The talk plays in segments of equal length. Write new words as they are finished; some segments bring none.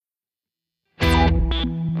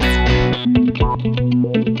Hello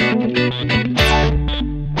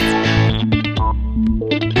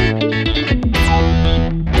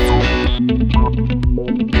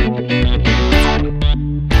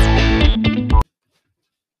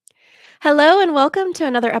and welcome to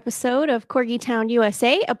another episode of Corgi Town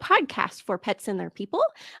USA, a podcast for pets and their people.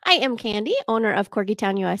 I am Candy, owner of Corgi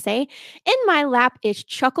Town USA. In my lap is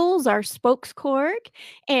Chuckles, our spokescorg,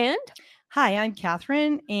 and... Hi, I'm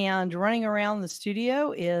Catherine, and running around the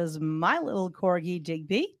studio is my little corgi,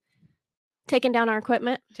 Digby. Taking down our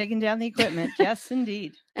equipment. Taking down the equipment, yes,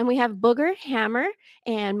 indeed. And we have Booger, Hammer,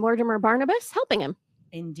 and Mortimer Barnabas helping him.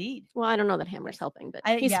 Indeed. Well, I don't know that Hammer's helping, but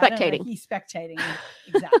he's spectating. He's spectating,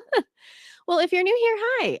 exactly. Well, if you're new here,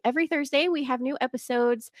 hi. Every Thursday, we have new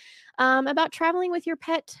episodes about traveling with your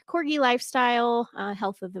pet, corgi lifestyle,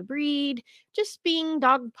 health of the breed, just being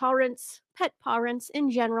dog parents, pet parents in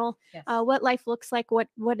general, Yes. What life looks like, what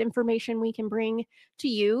information we can bring to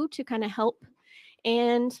you to kind of help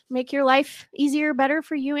and make your life easier, better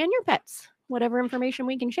for you and your pets, whatever information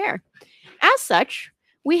we can share. As such,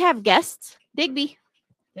 we have guests, Digby.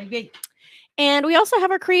 Digby. And we also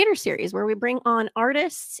have our creator series where we bring on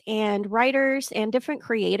artists and writers and different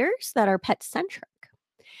creators that are pet centric.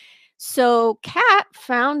 So Kat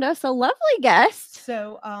found us a lovely guest.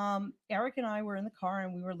 So Eric and I were in the car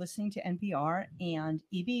and we were listening to NPR, and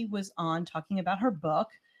Evie was on talking about her book,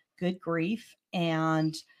 Good Grief.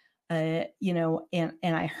 And, and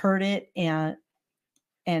I heard it and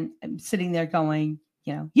I'm sitting there going,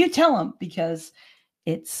 you tell them, because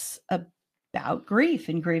it's about grief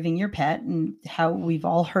and grieving your pet and how we've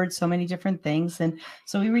all heard so many different things. And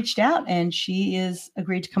so we reached out and she is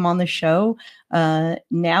agreed to come on the show.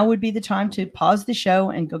 Now would be the time to pause the show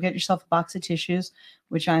and go get yourself a box of tissues,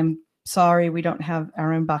 which I'm sorry, we don't have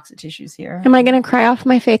our own box of tissues here. Am I going to cry off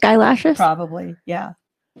my fake eyelashes? Probably. Yeah.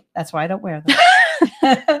 That's why I don't wear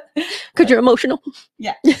them. Because you're emotional.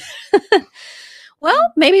 Yeah.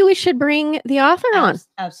 Well, maybe we should bring the author on.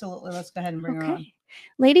 Absolutely. Let's go ahead and bring her on.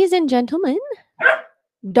 Ladies and gentlemen,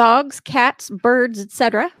 dogs, cats, birds,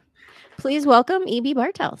 etc., please welcome E.B.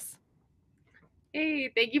 Bartels. Hey,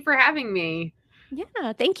 thank you for having me.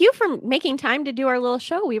 Yeah, thank you for making time to do our little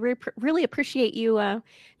show. We really appreciate you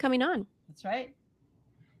coming on. That's right.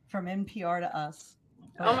 From NPR to us.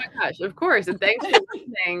 Oh my gosh, of course. And thanks for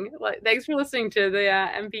listening. Thanks for listening to the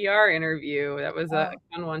NPR interview. That was a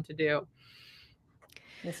fun one to do.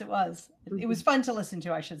 Yes, it was. It was fun to listen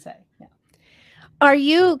to, I should say. Yeah.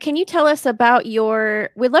 Can you tell us about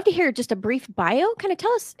we'd love to hear just a brief bio, kind of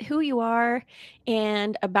tell us who you are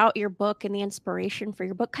and about your book and the inspiration for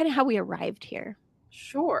your book, kind of how we arrived here.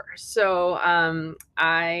 Sure. So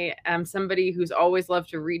I am somebody who's always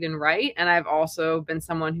loved to read and write, and I've also been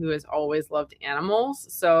someone who has always loved animals.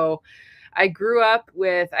 So I grew up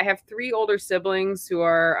I have three older siblings who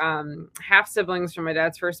are half siblings from my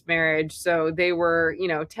dad's first marriage. So they were,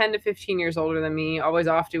 10 to 15 years older than me, always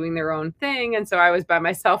off doing their own thing. And so I was by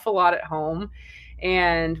myself a lot at home.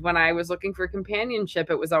 And when I was looking for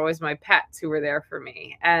companionship, it was always my pets who were there for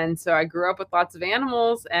me. And so I grew up with lots of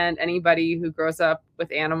animals, and anybody who grows up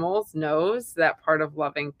with animals knows that part of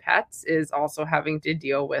loving pets is also having to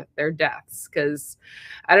deal with their deaths. Because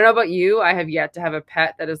I don't know about you, I have yet to have a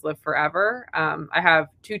pet that has lived forever. I have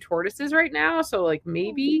 2 tortoises right now. So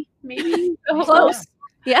maybe close.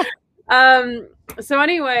 Yeah. So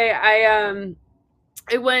anyway,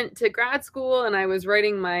 I went to grad school and I was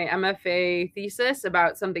writing my MFA thesis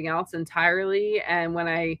about something else entirely. And when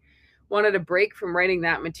I wanted a break from writing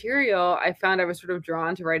that material, I found I was sort of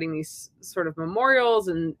drawn to writing these sort of memorials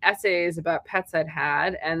and essays about pets I'd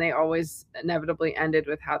had. And they always inevitably ended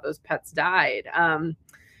with how those pets died.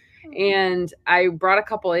 And I brought a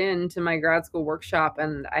couple into my grad school workshop,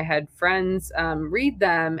 and I had friends read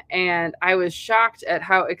them. And I was shocked at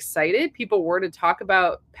how excited people were to talk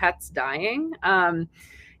about pets dying.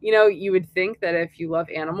 You would think that if you love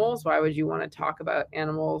animals, why would you want to talk about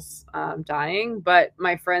animals dying? But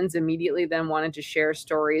my friends immediately then wanted to share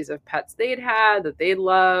stories of pets they'd had, that they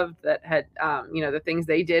loved, that had, the things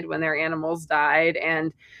they did when their animals died.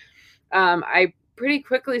 And I pretty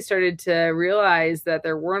quickly started to realize that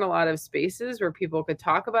there weren't a lot of spaces where people could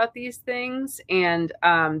talk about these things. And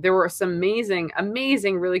there were some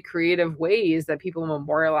amazing, really creative ways that people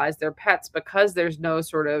memorialize their pets, because there's no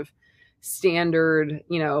sort of standard,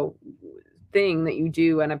 thing that you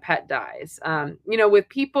do when a pet dies. With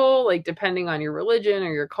people, like, depending on your religion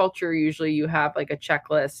or your culture, usually you have like a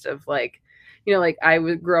checklist of like, I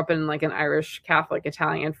grew up in like an Irish Catholic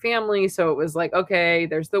Italian family. So it was like, okay,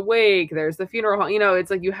 there's the wake, there's the funeral home,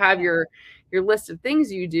 it's like you have your list of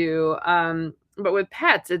things you do. But with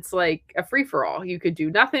pets, it's like a free-for-all. You could do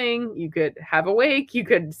nothing. You could have a wake. You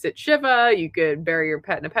could sit Shiva. You could bury your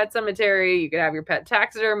pet in a pet cemetery. You could have your pet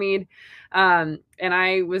taxidermied. And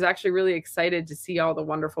I was actually really excited to see all the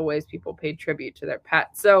wonderful ways people paid tribute to their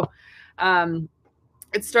pets. So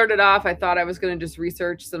it started off, I thought I was going to just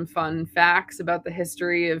research some fun facts about the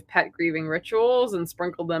history of pet grieving rituals and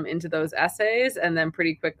sprinkle them into those essays. And then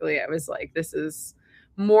pretty quickly I was like, this is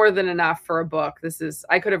more than enough for a book.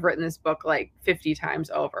 I could have written this book like 50 times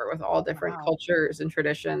over with all different cultures and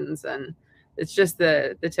traditions. And it's just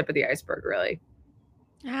the tip of the iceberg, really.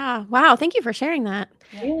 Ah, wow. Thank you for sharing that.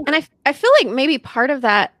 Yeah. And I feel like maybe part of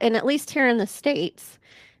that, and at least here in the States,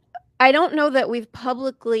 I don't know that we've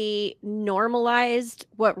publicly normalized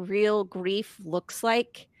what real grief looks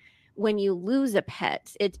like when you lose a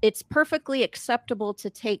pet. It's perfectly acceptable to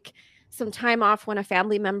take some time off when a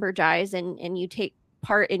family member dies and you take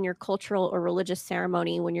part in your cultural or religious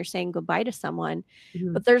ceremony when you're saying goodbye to someone.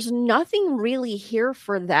 Mhm. But there's nothing really here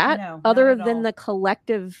for that No, not other at than all. the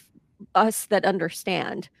collective us that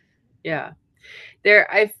understand. Yeah.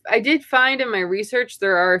 I did find in my research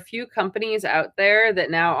there are a few companies out there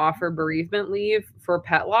that now offer bereavement leave for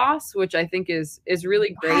pet loss, which I think is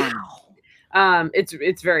really great. Wow.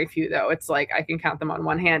 It's very few though. It's like I can count them on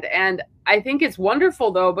one hand. And I think it's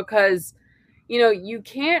wonderful though because you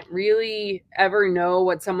can't really ever know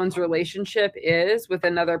what someone's relationship is with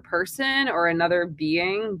another person or another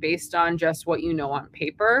being based on just what you know on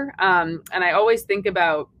paper. And I always think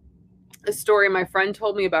about a story my friend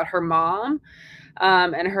told me about her mom.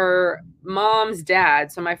 And her mom's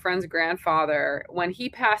dad, so my friend's grandfather, when he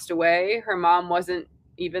passed away, her mom wasn't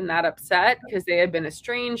even that upset because they had been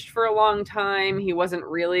estranged for a long time. He wasn't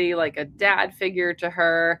really like a dad figure to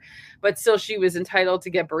her, but still she was entitled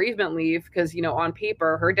to get bereavement leave because, on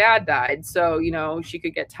paper, her dad died. So, she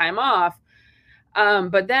could get time off.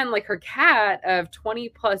 But then like her cat of 20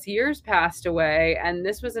 plus years passed away. And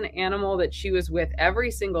this was an animal that she was with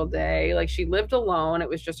every single day. Like she lived alone. It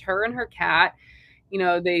was just her and her cat.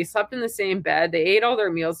 They slept in the same bed. They ate all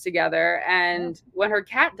their meals together. And when her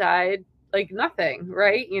cat died, like nothing,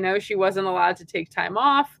 right? She wasn't allowed to take time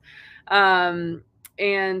off.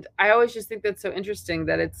 And I always just think that's so interesting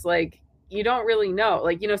that it's like, you don't really know.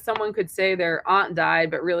 Like, someone could say their aunt died,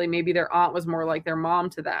 but really maybe their aunt was more like their mom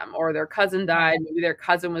to them, or their cousin died. Maybe their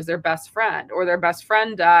cousin was their best friend, or their best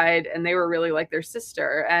friend died and they were really like their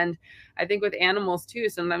sister. And I think with animals too,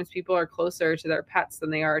 sometimes people are closer to their pets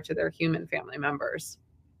than they are to their human family members.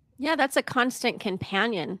 Yeah, that's a constant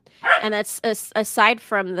companion. And that's aside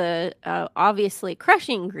from the obviously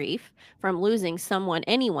crushing grief from losing someone,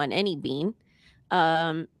 anyone, any being,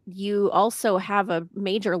 you also have a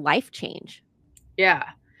major life change. Yeah.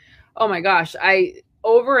 Oh my gosh.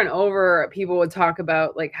 Over and over, people would talk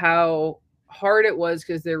about like how hard it was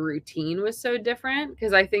because their routine was so different.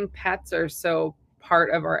 Because I think pets are so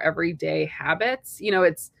part of our everyday habits.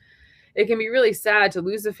 It can be really sad to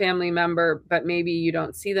lose a family member, but maybe you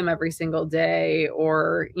don't see them every single day.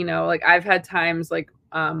 Or, like I've had times like,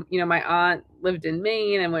 my aunt lived in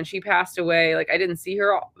Maine, and when she passed away, like I didn't see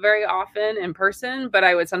her very often in person, but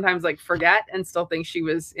I would sometimes like forget and still think she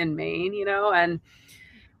was in Maine,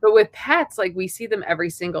 but with pets, like we see them every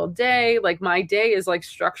single day. Like my day is like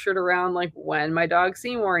structured around like when my dog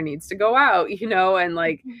Seymour needs to go out, and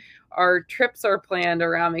like our trips are planned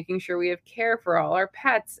around making sure we have care for all our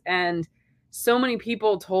pets. And so many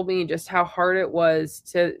people told me just how hard it was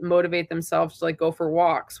to motivate themselves to like go for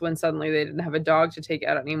walks when suddenly they didn't have a dog to take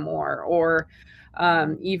out anymore. Or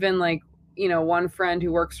even like, one friend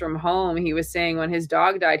who works from home, he was saying when his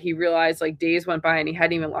dog died, he realized like days went by and he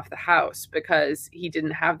hadn't even left the house because he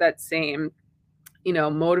didn't have that same,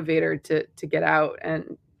 motivator to get out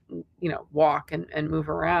and, walk and move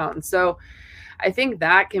around. So I think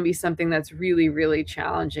that can be something that's really, really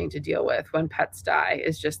challenging to deal with when pets die,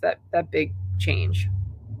 is just that big change.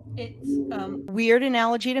 It's a weird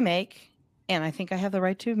analogy to make, and I think I have the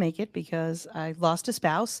right to make it because I lost a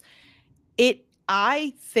spouse.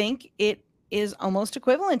 I think it is almost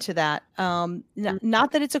equivalent to that.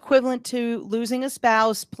 Not that it's equivalent to losing a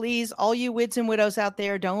spouse. Please, all you wids and widows out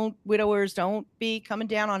there, widowers, don't be coming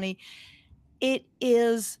down on me. It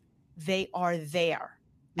is, they are there.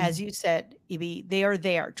 As you said, Evie, they are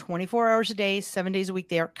there 24 hours a day, 7 days a week.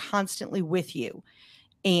 They are constantly with you.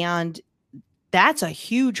 And that's a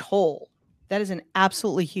huge hole. That is an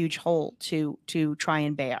absolutely huge hole to try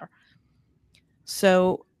and bear.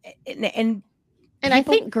 So, and I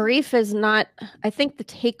think grief is not, I think the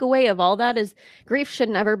takeaway of all that is grief should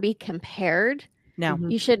never be compared. No.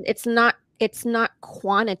 It's not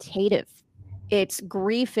quantitative. It's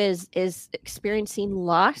grief is experiencing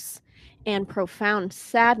loss and profound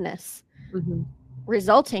sadness. Mhm.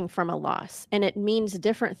 resulting from a loss. And it means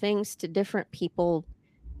different things to different people,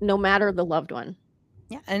 no matter the loved one.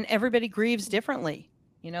 Yeah, and everybody grieves differently.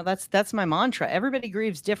 That's my mantra. Everybody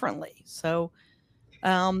grieves differently. So,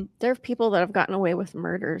 there are people that have gotten away with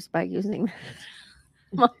murders by using.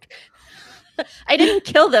 I didn't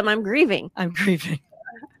kill them. I'm grieving. I'm grieving.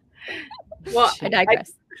 Well, I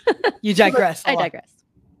digress. You digress. I digress.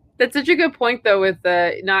 That's such a good point, though, with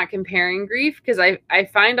the not comparing grief, because I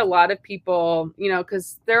find a lot of people,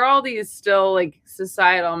 because there are all these still like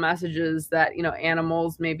societal messages that,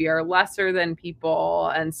 animals maybe are lesser than people.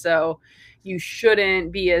 And so you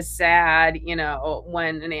shouldn't be as sad,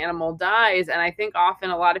 when an animal dies. And I think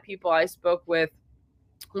often a lot of people I spoke with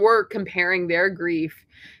were comparing their grief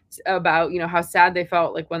about how sad they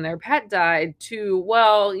felt like when their pet died to,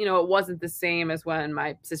 well, it wasn't the same as when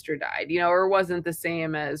my sister died, or wasn't the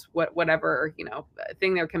same as whatever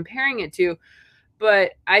thing they're comparing it to.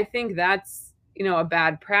 But I think that's a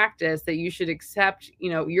bad practice, that you should accept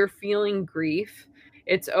you're feeling grief.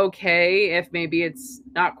 It's okay if maybe it's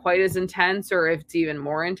not quite as intense, or if it's even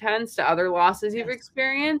more intense to other losses you've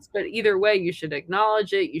experienced, but either way you should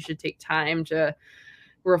acknowledge it. You should take time to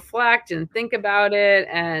reflect and think about it,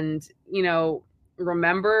 and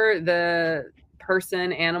remember the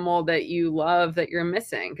person, animal that you love that you're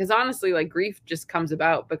missing, because honestly, like, grief just comes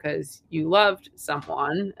about because you loved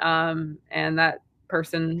someone, and that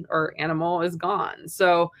person or animal is gone.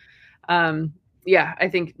 So yeah, I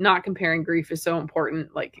think not comparing grief is so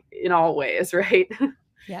important, like, in all ways, right?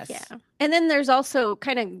 Yes. Yeah. And then there's also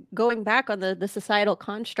kind of going back on the societal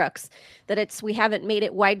constructs that we haven't made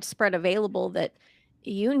it widespread available, that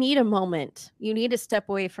you need a moment. You need to step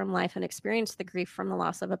away from life and experience the grief from the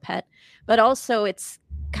loss of a pet. But also it's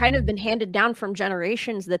kind of been handed down from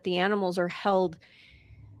generations that the animals are held,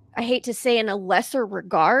 I hate to say, in a lesser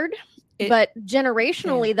regard, but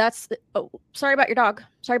generationally that's, oh, sorry about your dog.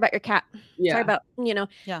 Sorry about your cat. Yeah. Sorry about,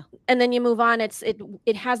 Yeah. And then you move on.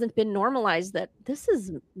 It hasn't been normalized that this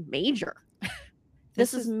is major.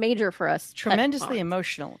 This is major for us. Tremendously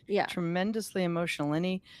emotional. Yeah. Tremendously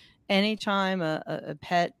emotional. Anytime a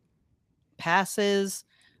pet passes,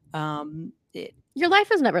 your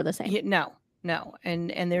life is never the same. No.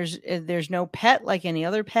 And there's no pet like any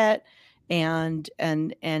other pet. And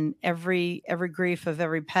every grief of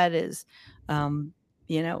every pet is,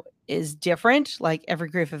 is different. Like every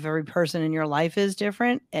grief of every person in your life is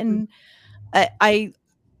different. And I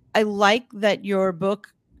like that your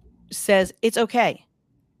book says it's okay.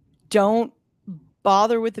 Don't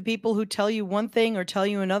bother with the people who tell you one thing or tell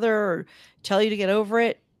you another or tell you to get over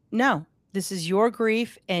it. No, this is your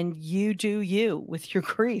grief, and you do you with your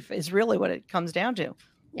grief is really what it comes down to.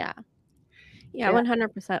 Yeah.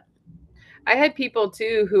 100%. I had people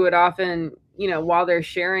too who would often, while they're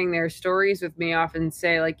sharing their stories with me, often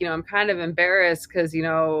say, like, I'm kind of embarrassed because,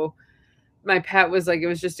 my pet was like, it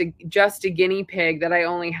was just a guinea pig that I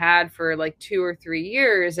only had for like 2 or 3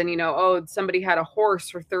 years. And, oh, somebody had a horse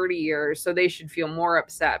for 30 years. So they should feel more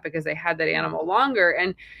upset because they had that animal longer.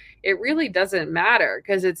 And it really doesn't matter,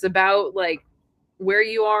 because it's about like where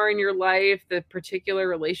you are in your life, the particular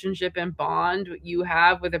relationship and bond you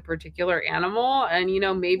have with a particular animal. And,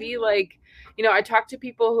 maybe like, I talk to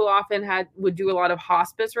people who often would do a lot of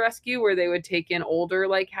hospice rescue, where they would take in older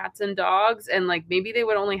like cats and dogs, and like maybe they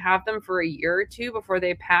would only have them for a year or two before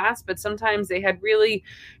they pass, but sometimes they had really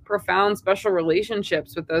profound special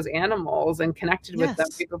relationships with those animals and connected with them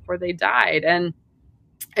before they died. And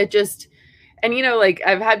it just, and like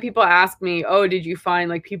I've had people ask me, oh, did you find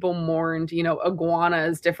like people mourned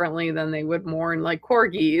iguanas differently than they would mourn like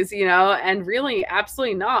corgis, and really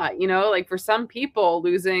absolutely not. Like for some people,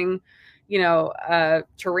 losing a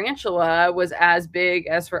tarantula was as big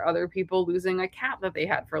as for other people losing a cat that they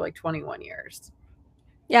had for like 21 years.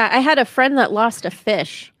 Yeah, I had a friend that lost a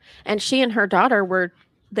fish, and she and her daughter were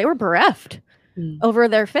bereft over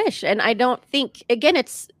their fish. And I don't think, again,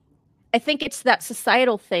 I think it's that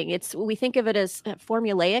societal thing. We think of it as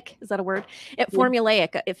formulaic. Is that a word?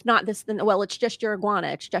 Formulaic. If not this, then, well, it's just your iguana.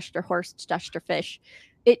 It's just your horse. It's just your fish.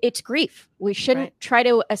 It's grief. We shouldn't try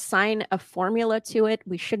to assign a formula to it.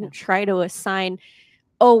 We shouldn't try to assign,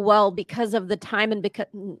 oh, well, because of the time and because,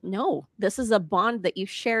 no, this is a bond that you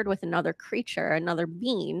shared with another creature, another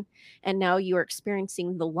being. And now you are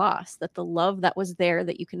experiencing the loss, that the love that was there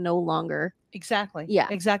that you can no longer. Exactly. Yeah,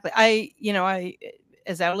 exactly. I,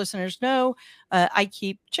 as our listeners know, I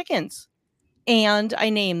keep chickens and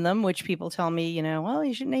I name them, which people tell me, well,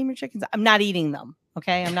 you should name your chickens. I'm not eating them.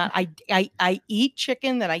 Okay. I'm not, I eat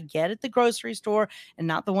chicken that I get at the grocery store and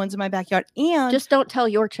not the ones in my backyard. And just don't tell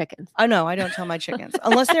your chickens. Oh no, I don't tell my chickens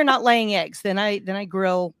unless they're not laying eggs. Then I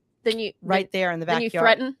grill there in the backyard. Then you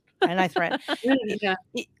threaten? and I threaten. Yeah.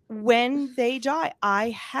 When they die, I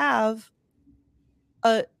have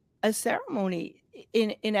a ceremony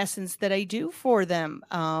in essence that I do for them.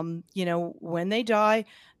 When they die,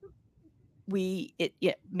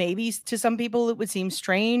 maybe to some people it would seem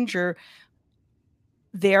strange, or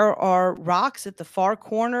there are rocks at the far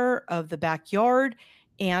corner of the backyard,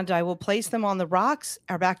 and I will place them on the rocks.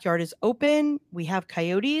 Our backyard is open. We have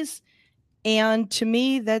coyotes. And to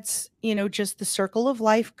me, that's, just the circle of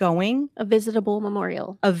life going. A visitable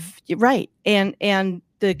memorial. Right. And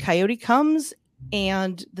the coyote comes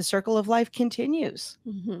and the circle of life continues.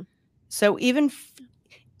 Mm-hmm. So even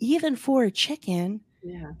for a chicken,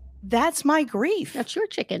 Yeah. that's my grief. That's your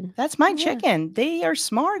chicken. That's my Yeah. chicken. They are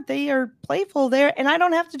smart. They are playful there. And I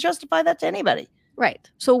don't have to justify that to anybody. Right.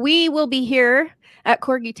 So we will be here at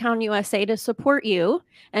Corgi Town, USA to support you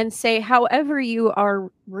and say however you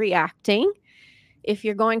are reacting. If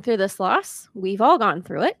you're going through this loss, we've all gone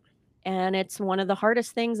through it. And it's one of the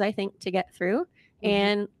hardest things, I think, to get through. Mm-hmm.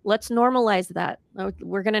 And let's normalize that.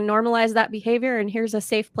 We're going to normalize that behavior. And here's a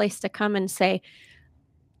safe place to come and say,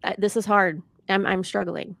 this is hard. I'm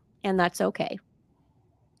struggling. And that's okay.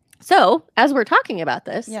 So as we're talking about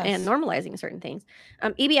this and normalizing certain things,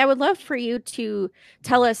 Evie, I would love for you to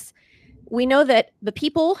tell us, we know that the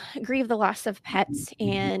people grieve the loss of pets,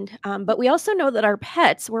 and but we also know that our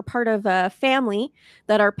pets, we're part of a family,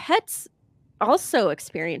 that our pets also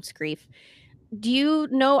experience grief. Do you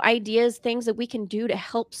know ideas, things that we can do to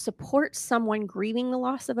help support someone grieving the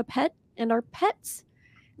loss of a pet and our pets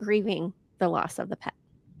grieving the loss of the pet?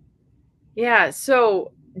 Yeah,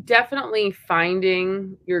 so definitely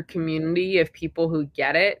finding your community of people who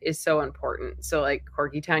get it is so important. So like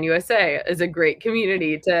Corgi Town USA is a great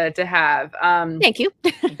community to have. Thank you.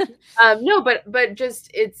 No, but just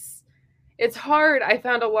it's hard. I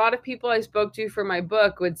found a lot of people I spoke to for my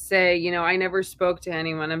book would say, I never spoke to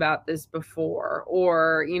anyone about this before,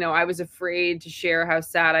 or, I was afraid to share how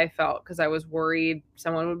sad I felt because I was worried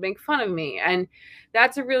someone would make fun of me. And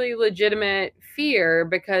that's a really legitimate fear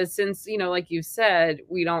because since, like you said,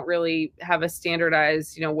 we don't really have a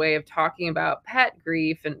standardized, way of talking about pet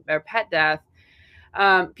grief or pet death.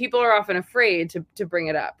 People are often afraid to bring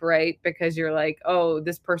it up, right? Because you're like, oh,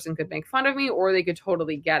 this person could make fun of me, or they could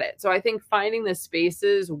totally get it. So I think finding the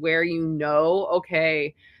spaces where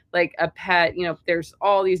okay, like a pet, there's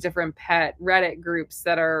all these different pet Reddit groups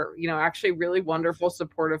that are, actually really wonderful,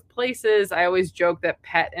 supportive places. I always joke that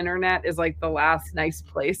pet internet is like the last nice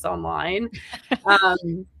place online.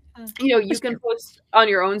 You can post on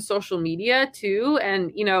your own social media too.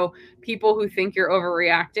 And, people who think you're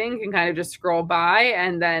overreacting can kind of just scroll by.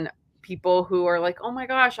 And then people who are like, oh my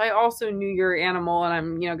gosh, I also knew your animal and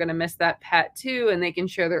I'm, going to miss that pet too. And they can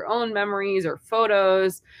share their own memories or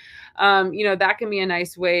photos. That can be a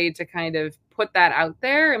nice way to kind of put that out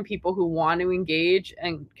there, and people who want to engage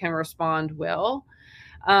and can respond will.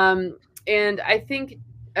 And I think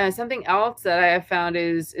something else that I have found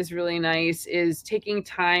is really nice is taking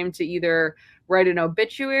time to either write an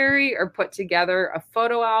obituary or put together a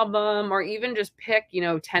photo album, or even just pick,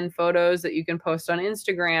 10 photos that you can post on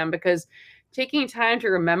Instagram, because taking time to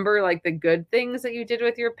remember like the good things that you did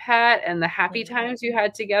with your pet and the happy times you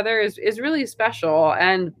had together is really special.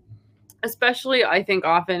 And especially, I think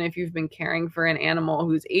often if you've been caring for an animal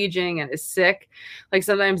who's aging and is sick, like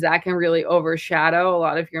sometimes that can really overshadow a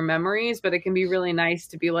lot of your memories, but it can be really nice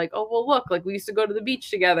to be like, oh, well, look, like we used to go to the beach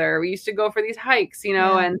together. We used to go for these hikes,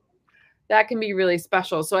 and that can be really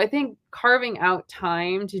special. So I think carving out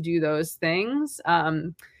time to do those things,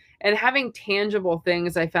 and having tangible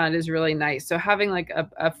things I found is really nice. So having like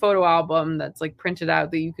a photo album that's like printed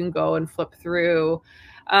out that you can go and flip through,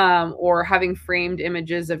 or having framed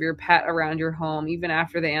images of your pet around your home, even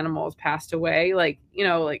after the animal has passed away. Like,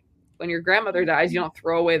 like when your grandmother dies, you don't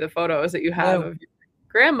throw away the photos that you have of your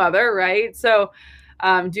grandmother, right? So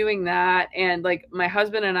doing that. And like my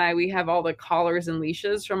husband and I, we have all the collars and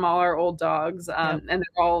leashes from all our old dogs, and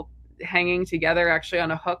they're all hanging together actually on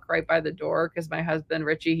a hook right by the door, because my husband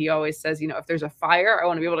Richie, he always says, if there's a fire, I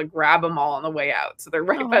want to be able to grab them all on the way out, so they're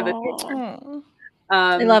right by the door.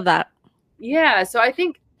 I love that. Yeah, so I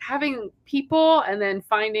think having people and then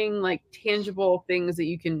finding like tangible things that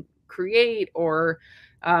you can create, or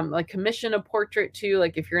like commission a portrait too.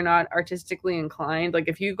 Like if you're not artistically inclined, like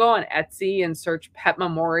if you go on Etsy and search pet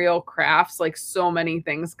memorial crafts, like so many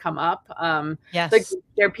things come up. Like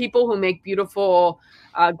there are people who make beautiful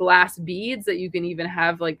glass beads that you can even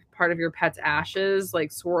have like part of your pet's ashes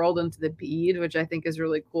like swirled into the bead, which I think is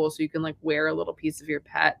really cool. So you can like wear a little piece of your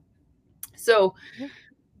pet. So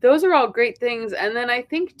those are all great things. And then I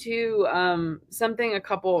think too, something a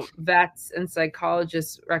couple vets and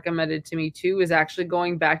psychologists recommended to me too is actually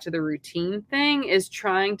going back to the routine thing, is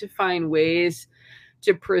trying to find ways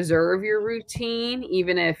to preserve your routine,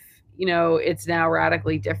 even if, you know, it's now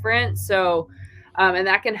radically different. So, and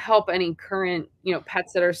that can help any current, you know,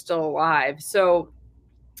 pets that are still alive. So,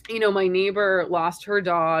 you know, my neighbor lost her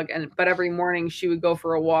dog, but every morning she would go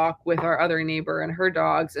for a walk with our other neighbor and her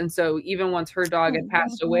dogs. And so even once her dog had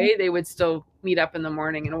passed away, they would still meet up in the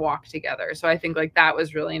morning and walk together. So I think like that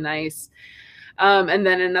was really nice. And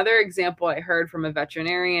then another example I heard from a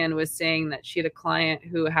veterinarian was saying that she had a client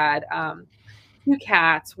who had two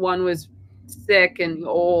cats. One was sick and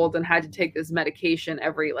old and had to take this medication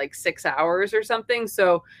every like 6 hours or something.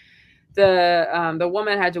 So the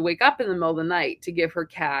woman had to wake up in the middle of the night to give her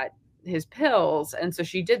cat his pills. And so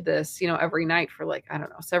she did this, you know, every night for like, I don't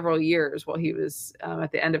know, several years while he was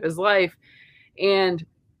at the end of his life. And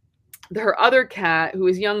her other cat, who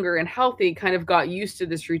was younger and healthy, kind of got used to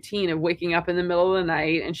this routine of waking up in the middle of the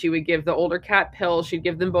night, and she would give the older cat pills. She'd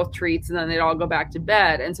give them both treats, and then they'd all go back to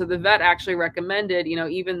bed. And so the vet actually recommended, you know,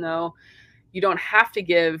 even though you don't have to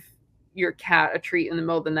give your cat a treat in the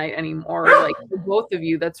middle of the night anymore, like for both of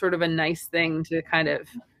you, that's sort of a nice thing to kind of,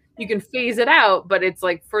 you can phase it out, but it's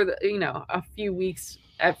like for the, you know, a few weeks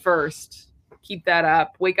at first, keep that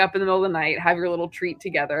up, wake up in the middle of the night, have your little treat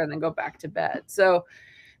together, and then go back to bed. So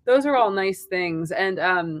those are all nice things. And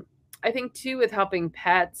I think too, with helping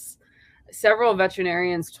pets, several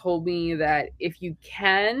veterinarians told me that if you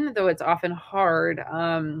can, though it's often hard,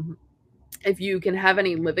 if you can have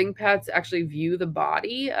any living pets actually view the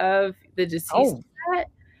body of the deceased pet,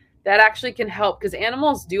 that actually can help, because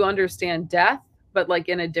animals do understand death, but like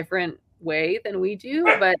in a different way than we do.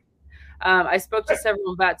 But I spoke to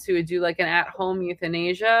several vets who would do like an at-home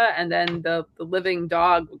euthanasia, and then the living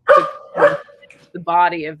dog could the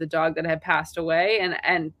body of the dog that had passed away,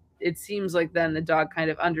 and it seems like then the dog kind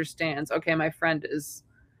of understands, okay, my friend is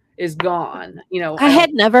gone, you know. I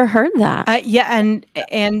had never heard that. Yeah,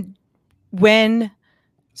 and when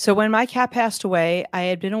my cat passed away,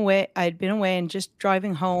 I'd been away and just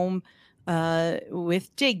driving home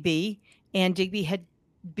with Digby, and Digby had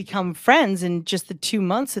become friends in just the 2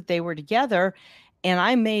 months that they were together. And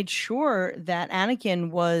I made sure that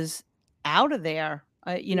Anakin was out of there.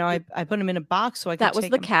 You know, I put him in a box so I could That was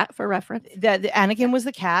take the him. cat, for reference. That Anakin was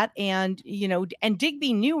the cat, and you know, and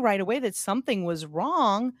Digby knew right away that something was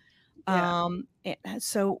wrong. Yeah.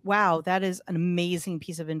 So wow, that is an amazing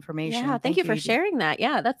piece of information. Yeah, thank you for Edie. sharing that.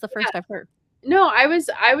 Yeah, that's the first I've heard. No, I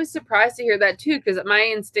was surprised to hear that too, because my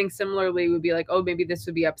instinct similarly would be like, oh, maybe this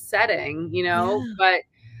would be upsetting, you know. Yeah. But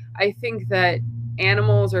I think that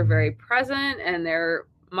animals are very present, and they're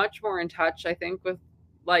much more in touch, I think, with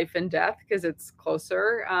life and death because it's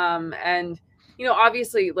closer. And you know,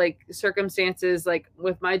 obviously, like circumstances, like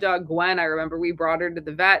with my dog Gwen, I remember we brought her to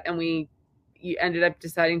the vet, and we ended up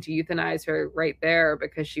deciding to euthanize her right there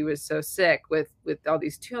because she was so sick with all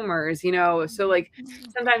these tumors, you know. So like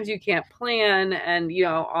sometimes you can't plan, and you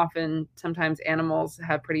know, often sometimes animals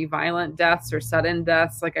have pretty violent deaths or sudden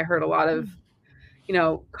deaths. Like I heard a lot of, you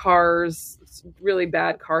know, really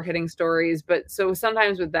bad car hitting stories. But so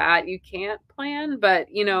sometimes with that you can't plan,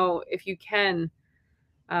 but you know, if you can,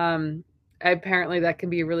 apparently that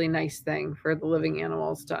can be a really nice thing for the living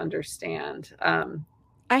animals to understand.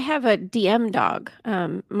 I have a DM dog.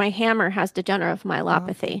 My Hammer has degenerative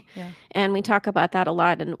myelopathy, and we talk about that a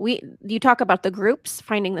lot. And you talk about the groups,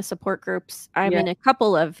 finding the support groups. I'm in a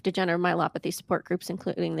couple of degenerative myelopathy support groups,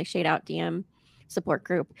 including the Shade Out DM support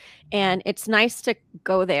group. And it's nice to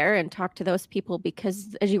go there and talk to those people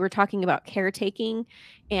because, as you were talking about caretaking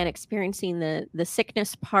and experiencing the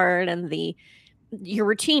sickness part, and your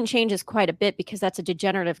routine changes quite a bit because that's a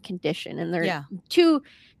degenerative condition, and there are two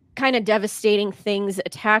kind of devastating things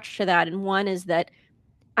attached to that. And one is that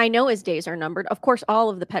I know his days are numbered. Of course, all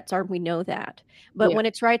of the pets are, we know that. But when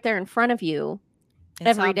it's right there in front of you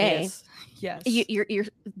every day, yes,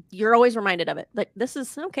 you're always reminded of it. Like, this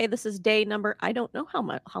is day number, I don't know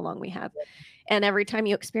how long we have. And every time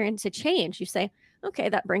you experience a change, you say, okay,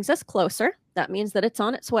 that brings us closer. That means that it's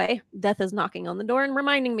on its way. Death is knocking on the door and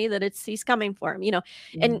reminding me that he's coming for him, you know.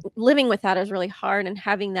 And living with that is really hard, and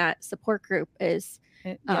having that support group is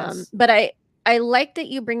but I like that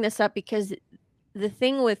you bring this up, because the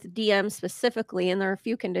thing with DM specifically, and there are a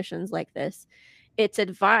few conditions like this, it's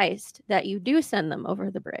advised that you do send them over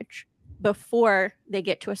the bridge before they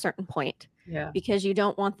get to a certain point, because you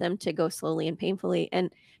don't want them to go slowly and painfully. And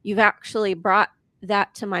you've actually brought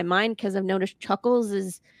that to my mind, because I've noticed Chuckles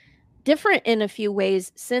is different in a few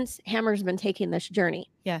ways since Hammer's been taking this journey.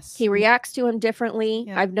 Yes. He reacts to him differently.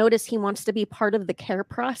 Yeah. I've noticed he wants to be part of the care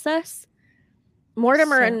process.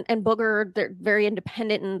 Mortimer and Booger, they're very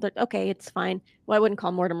independent and okay, it's fine. Well, I wouldn't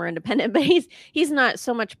call Mortimer independent, but he's not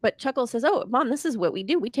so much. But Chuckles says, "Oh, Mom, this is what we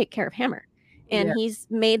do. We take care of Hammer," and he's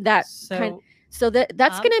made that kind. So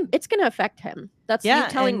that's gonna affect him. That's you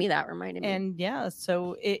telling me that reminded me. And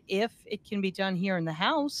so if it can be done here in the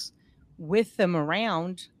house with them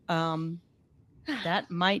around,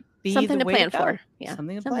 that might be something the to way plan to for. Yeah,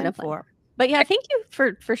 something to plan for. But yeah, thank you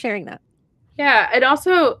for sharing that. Yeah, and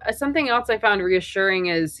also something else I found reassuring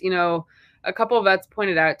is, a couple of vets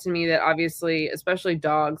pointed out to me that obviously, especially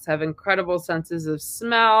dogs, have incredible senses of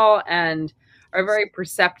smell and are very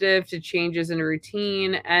perceptive to changes in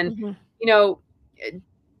routine. And,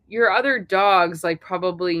 your other dogs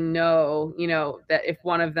probably know, that if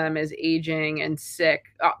one of them is aging and sick,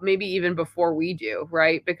 maybe even before we do,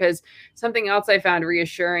 right? Because something else I found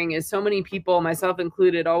reassuring is so many people, myself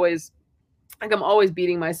included, always I'm always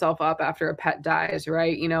beating myself up after a pet dies,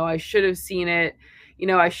 right? I should have seen it.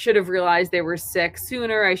 I should have realized they were sick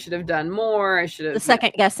sooner. I should have done more. I should have. The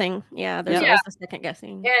second guessing. Yeah, there's always the second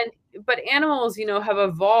guessing. But animals, have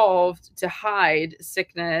evolved to hide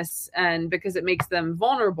sickness and because it makes them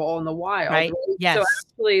vulnerable in the wild. Right? Yes. So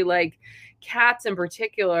actually, cats in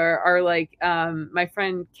particular are my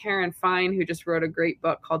friend Karen Fine, who just wrote a great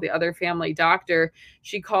book called The Other Family Doctor.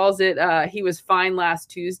 She calls it He Was Fine Last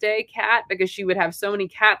Tuesday cat, because she would have so many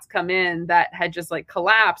cats come in that had just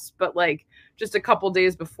collapsed, but just a couple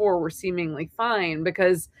days before were seemingly fine,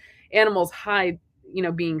 because animals hide,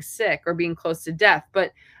 being sick or being close to death.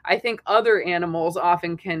 But I think other animals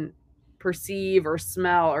often can perceive or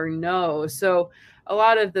smell or know. So a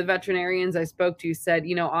lot of the veterinarians I spoke to said,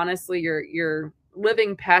 honestly, your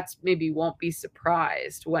living pets maybe won't be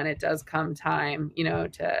surprised when it does come time,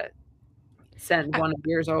 to send one of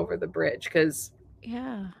yours over the bridge, because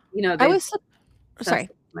I was sorry.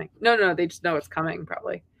 No, they just know it's coming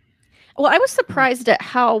probably. Well, I was surprised at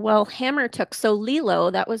how well Hammer took. So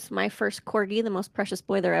Lilo, that was my first corgi, the most precious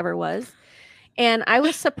boy there ever was. And I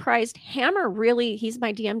was surprised. Hammer really, he's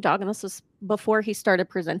my DM dog, and this was before he started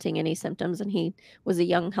presenting any symptoms, and he was a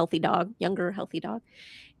younger, healthy dog.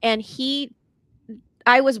 And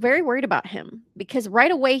I was very worried about him because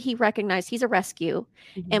right away he recognized he's a rescue.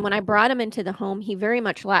 Mm-hmm. And when I brought him into the home, he very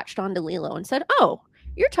much latched onto Lilo and said, "Oh,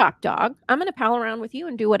 you're top dog. I'm going to pal around with you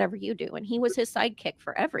and do whatever you do." And he was his sidekick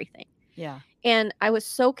for everything. Yeah. And I was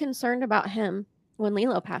so concerned about him when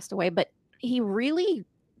Lilo passed away, but he really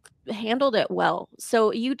handled it well.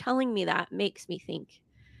 So you telling me that makes me think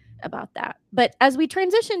about that. But as we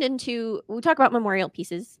transitioned into, we talk about memorial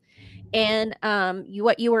pieces and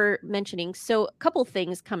what you were mentioning. So a couple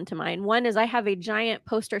things come to mind. One is I have a giant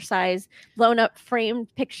poster size blown up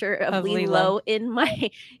framed picture of Lilo in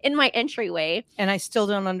my entryway. And I still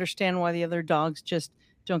don't understand why the other dogs just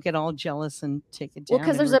don't get all jealous and take it down. Well,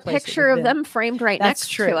 because there's a picture of them framed right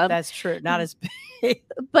next to him. That's true. Not as big.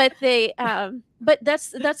 But they but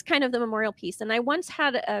that's kind of the memorial piece. And I once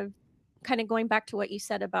had a kind of going back to what you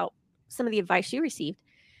said about some of the advice you received.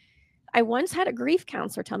 I once had a grief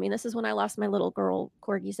counselor tell me, this is when I lost my little girl,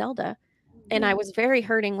 Corgi Zelda. And I was very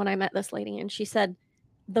hurting when I met this lady. And she said,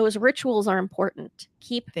 those rituals are important.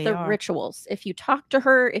 Keep the rituals. If you talked to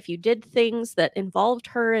her, if you did things that involved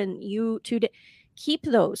her and you two did, keep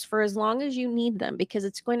those for as long as you need them, because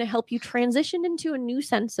it's going to help you transition into a new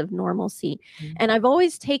sense of normalcy. Mm-hmm. And I've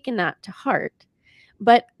always taken that to heart.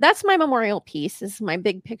 But that's my memorial piece, is my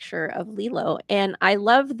big picture of Lilo. And I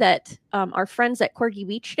love that our friends at Corgi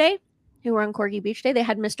Beach Day, who were on Corgi Beach Day, they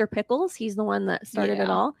had Mr. Pickles. He's the one that started it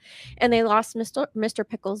all. And they lost Mr.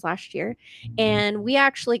 Pickles last year. And we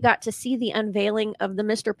actually got to see the unveiling of the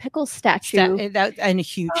Mr. Pickles statue. And a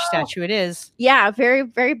huge statue it is. Yeah, very,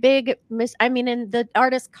 very big. And the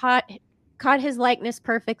artist caught his likeness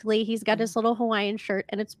perfectly. He's got his little Hawaiian shirt,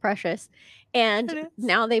 and it's precious. And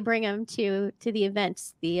now they bring him to the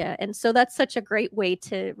events. And so that's such a great way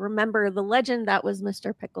to remember the legend that was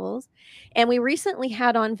Mr. Pickles. And we recently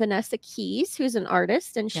had on Vanessa Keys, who's an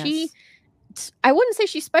artist, and I wouldn't say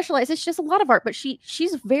she specializes, it's just a lot of art, but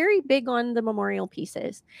she's very big on the memorial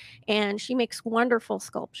pieces, and she makes wonderful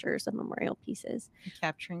sculptures of memorial pieces,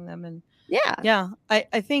 capturing them. And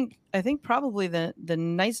I think probably the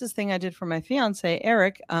nicest thing I did for my fiance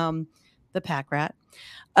Eric, the pack rat,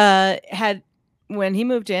 had, when he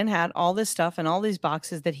moved in, had all this stuff and all these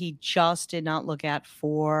boxes that he just did not look at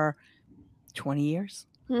for 20 years,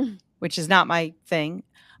 which is not my thing.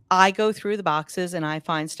 I go through the boxes and I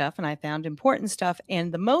find stuff, and I found important stuff.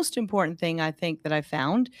 And the most important thing I think that I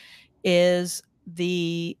found is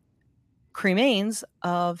the cremains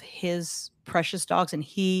of his precious dogs, and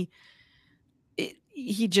he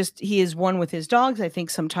is one with his dogs. I think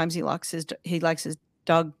sometimes he likes his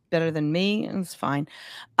dog better than me, and it's fine.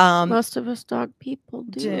 Most of us dog people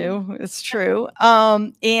do. It's true.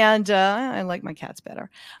 And I like my cats better.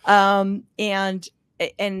 And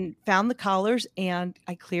found the collars, and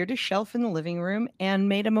I cleared a shelf in the living room and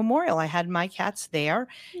made a memorial. I had my cats there,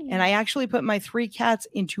 and I actually put my 3 cats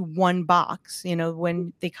into one box.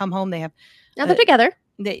 When they come home, they have now they're together.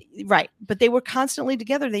 Right, but they were constantly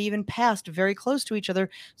together. They even passed very close to each other.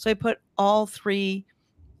 So I put all 3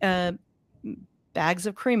 bags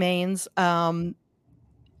of cremains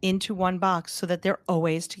into one box so that they're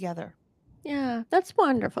always together. Yeah, that's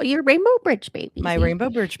wonderful. Your Rainbow Bridge babies. My Rainbow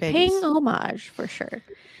Bridge babies. Paying homage for sure.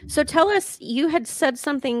 So tell us, you had said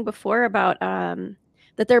something before about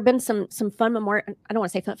that there have been some fun I don't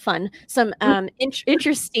want to say fun, some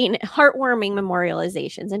interesting, heartwarming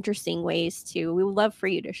memorializations, interesting ways to. We would love for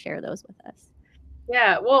you to share those with us.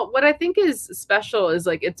 Yeah, well, what I think is special is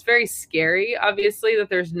like it's very scary, obviously, that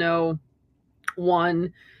there's no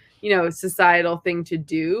one societal thing to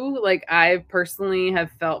do. Like I personally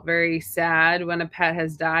have felt very sad when a pet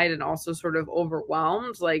has died, and also sort of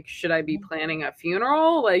overwhelmed. Like, should I be planning a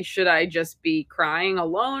funeral? Like, should I just be crying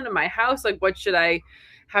alone in my house? Like,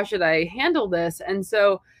 how should I handle this? And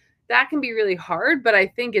so that can be really hard, but I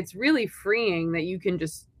think it's really freeing that you can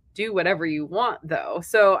just do whatever you want, though.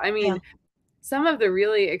 So, I mean, some of the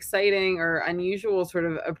really exciting or unusual sort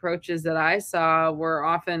of approaches that I saw were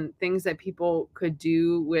often things that people could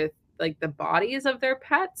do with like the bodies of their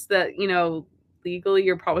pets that, legally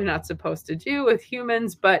you're probably not supposed to do with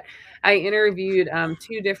humans. But I interviewed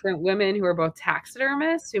 2 different women who are both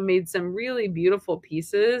taxidermists who made some really beautiful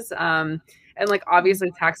pieces. And like,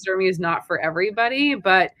 obviously taxidermy is not for everybody,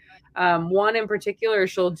 but one in particular,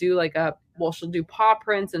 she'll do paw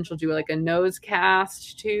prints, and she'll do like a nose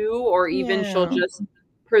cast too, or even she'll just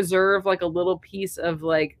preserve like a little piece of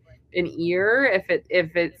like an ear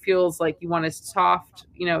if it feels like you want a soft,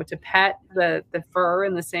 to pet the fur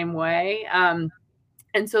in the same way.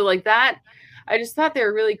 And so like that, I just thought they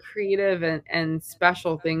were really creative and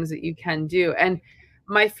special things that you can do. And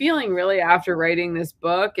my feeling really after writing this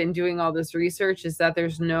book and doing all this research is that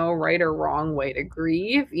there's no right or wrong way to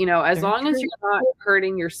grieve. As long as you're not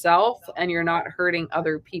hurting yourself and you're not hurting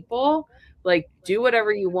other people, like do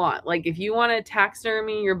whatever you want. Like if you want to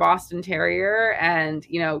taxidermy your Boston Terrier and,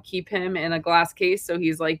 keep him in a glass case so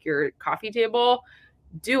he's like your coffee table,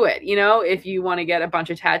 do it. If you want to get a bunch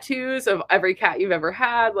of tattoos of every cat you've ever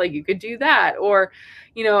had, like you could do that. Or,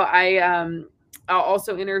 I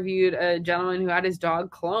also interviewed a gentleman who had his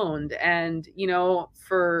dog cloned, and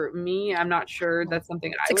for me, I'm not sure that's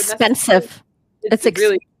something I would expensive. It's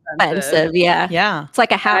really expensive. Yeah. It's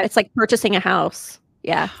like a house. It's like purchasing a house.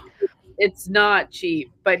 Yeah. It's not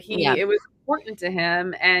cheap, but it was important to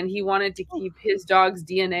him, and he wanted to keep his dog's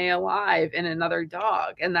DNA alive in another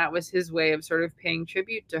dog, and that was his way of sort of paying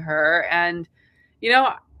tribute to her. And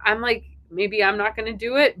I'm like, maybe I'm not going to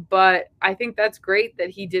do it, but I think that's great that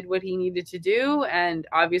he did what he needed to do. And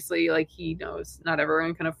obviously, like, he knows not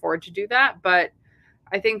everyone can afford to do that, but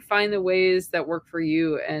I think find the ways that work for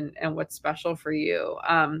you and what's special for you.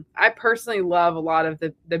 I personally love a lot of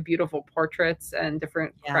the beautiful portraits and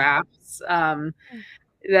different crafts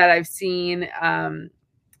that I've seen.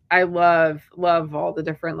 I love all the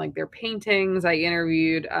different, like, their paintings. I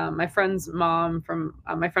interviewed my friend's mom from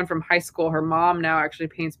my friend from high school. Her mom now actually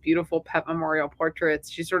paints beautiful pet memorial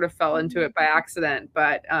portraits. She sort of fell into it by accident,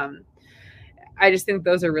 but I just think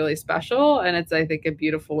those are really special. And it's, I think, a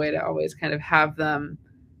beautiful way to always kind of have them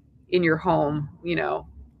in your home,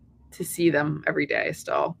 to see them every day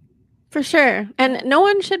still. For sure. And no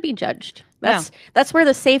one should be judged. That's where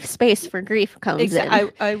the safe space for grief comes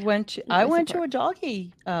in. I went to a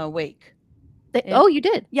doggy wake. You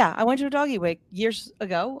did? Yeah, I went to a doggy wake years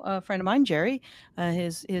ago. A friend of mine, Jerry,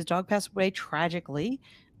 his dog passed away tragically,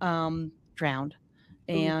 drowned,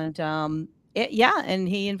 and and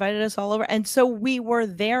he invited us all over, and so we were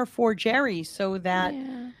there for Jerry, so that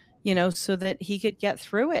so that he could get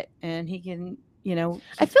through it, and he can.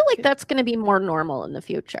 I feel like that's going to be more normal in the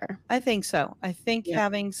future. I think so. I think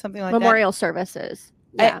having something like memorial services.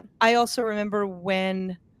 Yeah. I also remember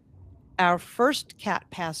when our first cat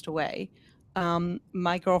passed away,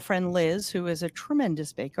 my girlfriend Liz, who is a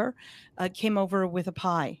tremendous baker, came over with a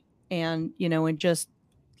pie, and and just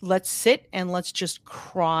let's sit and let's just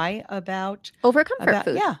cry about comfort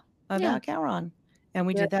food. About Garon. And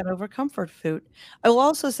we did that over comfort food. I will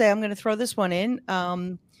also say, I'm going to throw this one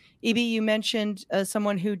in. Evie, you mentioned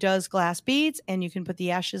someone who does glass beads, and you can put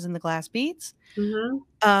the ashes in the glass beads.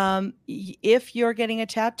 Mm-hmm. If you're getting a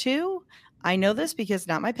tattoo, I know this because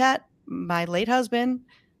not my pet, my late husband,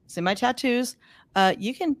 it's in my tattoos.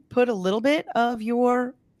 You can put a little bit of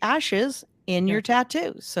your ashes in your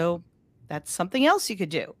tattoo. So that's something else you could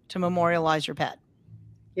do to memorialize your pet.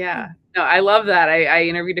 Yeah. No, I love that. I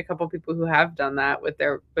interviewed a couple people who have done that with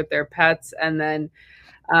their pets, and then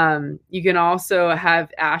you can also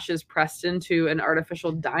have ashes pressed into an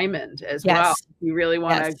artificial diamond as well. Yes. You really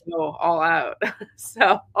want to go all out.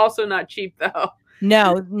 So also not cheap though.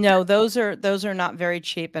 No, those are not very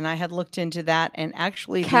cheap. And I had looked into that, and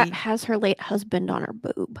actually Kat has her late husband on her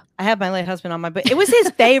boob. I have my late husband on my boob. It was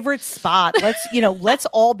his favorite spot. Let's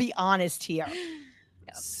all be honest here.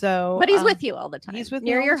 Yep. So, but he's with you all the time. He's with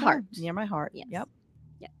near me your heart, near my heart. Yes. Yep.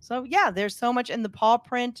 Yeah. So yeah, there's so much. And the paw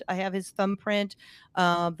print, I have his thumbprint,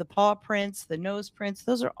 the paw prints, the nose prints.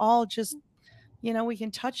 Those are all just, we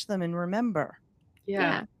can touch them and remember.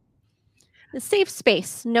 Yeah. The safe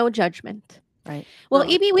space, no judgment. Right. Well,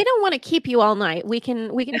 Evie, we don't want to keep you all night. We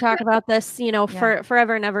can talk about this, for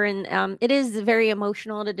forever and ever. And it is very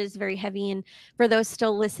emotional. And it is very heavy. And for those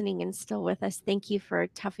still listening and still with us, thank you for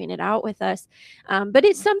toughing it out with us. But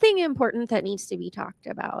it's something important that needs to be talked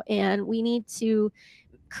about. And we need to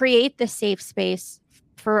create the safe space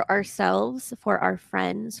for ourselves, for our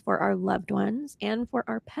friends, for our loved ones, and for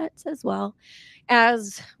our pets as well,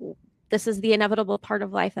 as this is the inevitable part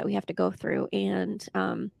of life that we have to go through. And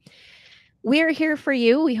we're here for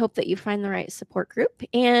you. We hope that you find the right support group.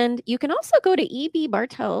 And you can also go to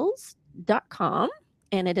ebbartels.com,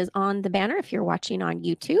 and it is on the banner if you're watching on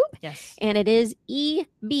YouTube. Yes. And it is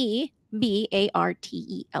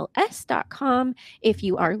EBBARTELS.com if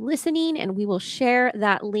you are listening, and we will share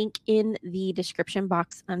that link in the description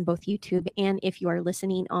box on both YouTube and if you are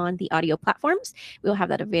listening on the audio platforms. We'll have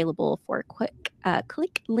that available for a quick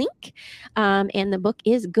click link. And the book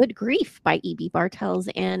is Good Grief by E.B. Bartels,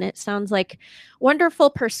 and it sounds like wonderful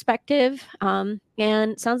perspective, and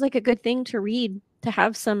sounds like a good thing to read, to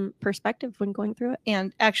have some perspective when going through it.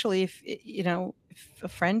 And actually, if a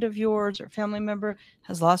friend of yours or family member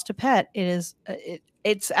has lost a pet, it's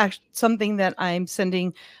actually something that I'm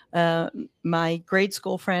sending my grade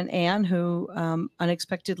school friend Anne, who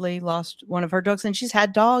unexpectedly lost one of her dogs, and she's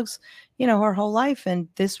had dogs, her whole life, and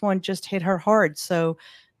this one just hit her hard. So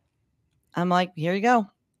I'm like, here you go.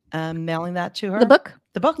 I'm mailing that to her. The book.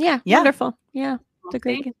 Yeah. Wonderful. Yeah. Well,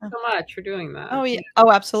 thank you so much for doing that. Oh yeah.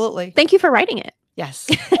 Oh, absolutely. Thank you for writing it. Yes.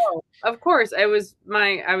 Of course. I was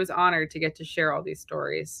honored to get to share all these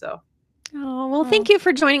stories. So. Oh, well, thank you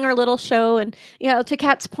for joining our little show. And to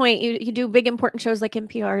Kat's point, you do big, important shows like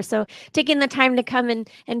NPR. So taking the time to come and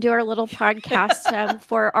do our little podcast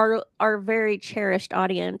for our very cherished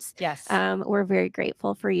audience. Yes. We're very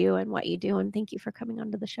grateful for you and what you do. And thank you for coming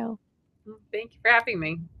onto the show. Thank you for having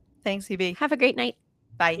me. Thanks, EB. Have a great night.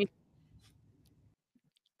 Bye.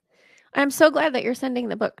 I'm so glad that you're sending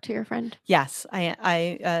the book to your friend. Yes,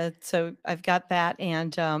 so I've got that,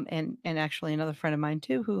 and actually another friend of mine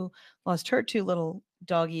too who lost her two little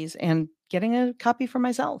doggies, and getting a copy for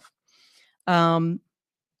myself. It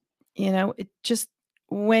just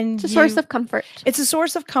it's a source of comfort. It's a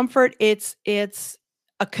source of comfort. It's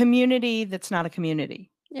a community that's not a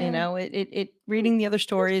community. Yeah. It reading the other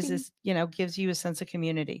stories is gives you a sense of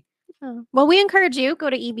community. Oh. Well, we encourage you, go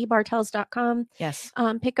to ebbartels.com. Yes.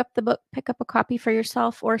 Pick up the book, pick up a copy for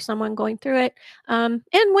yourself or someone going through it. And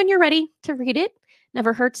when you're ready to read it,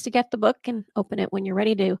 never hurts to get the book and open it when you're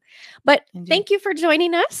ready to. But Thank you for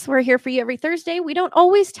joining us. We're here for you every Thursday. We don't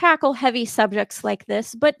always tackle heavy subjects like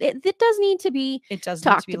this, but it does need to be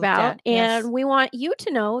talked about. And we want you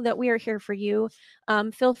to know that we are here for you.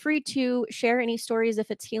 Feel free to share any stories if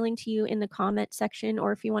it's healing to you in the comment section,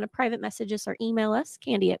 or if you want to private message us or email us,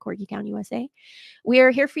 Candy@CorkyCounty, We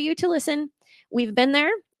are here for you to listen. We've been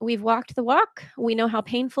there. We've walked the walk. We know how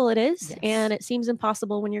painful it is, and it seems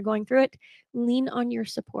impossible when you're going through it. Lean on your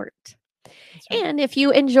support. Right. And if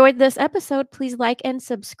you enjoyed this episode, please like and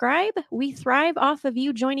subscribe. We thrive off of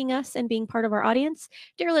you joining us and being part of our audience.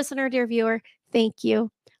 Dear listener, dear viewer, thank you.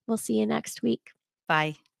 We'll see you next week.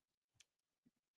 Bye.